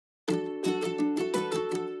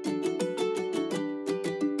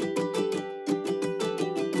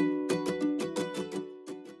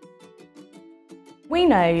We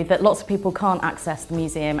know that lots of people can't access the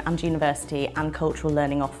museum and university and cultural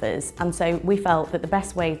learning offers, and so we felt that the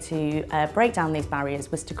best way to break down these barriers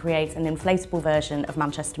was to create an inflatable version of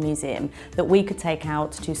Manchester Museum that we could take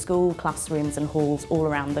out to school classrooms and halls all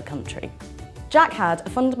around the country. Jack had a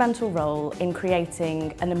fundamental role in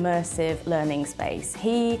creating an immersive learning space.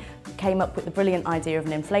 He came up with the brilliant idea of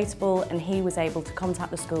an inflatable, and he was able to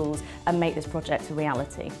contact the schools and make this project a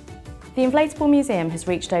reality. The Inflatable Museum has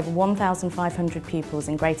reached over 1,500 pupils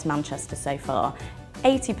in Greater Manchester so far,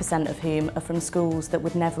 80% of whom are from schools that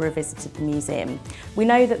would never have visited the museum. We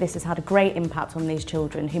know that this has had a great impact on these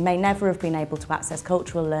children who may never have been able to access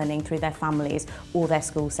cultural learning through their families or their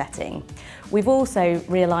school setting. We've also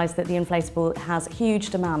realised that the inflatable has huge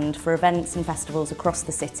demand for events and festivals across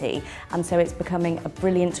the city, and so it's becoming a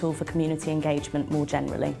brilliant tool for community engagement more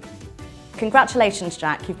generally. Congratulations,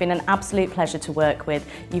 Jack. You've been an absolute pleasure to work with.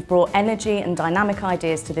 You've brought energy and dynamic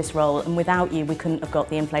ideas to this role, and without you we couldn't have got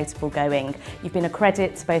the inflatable going. You've been a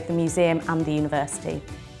credit to both the museum and the university.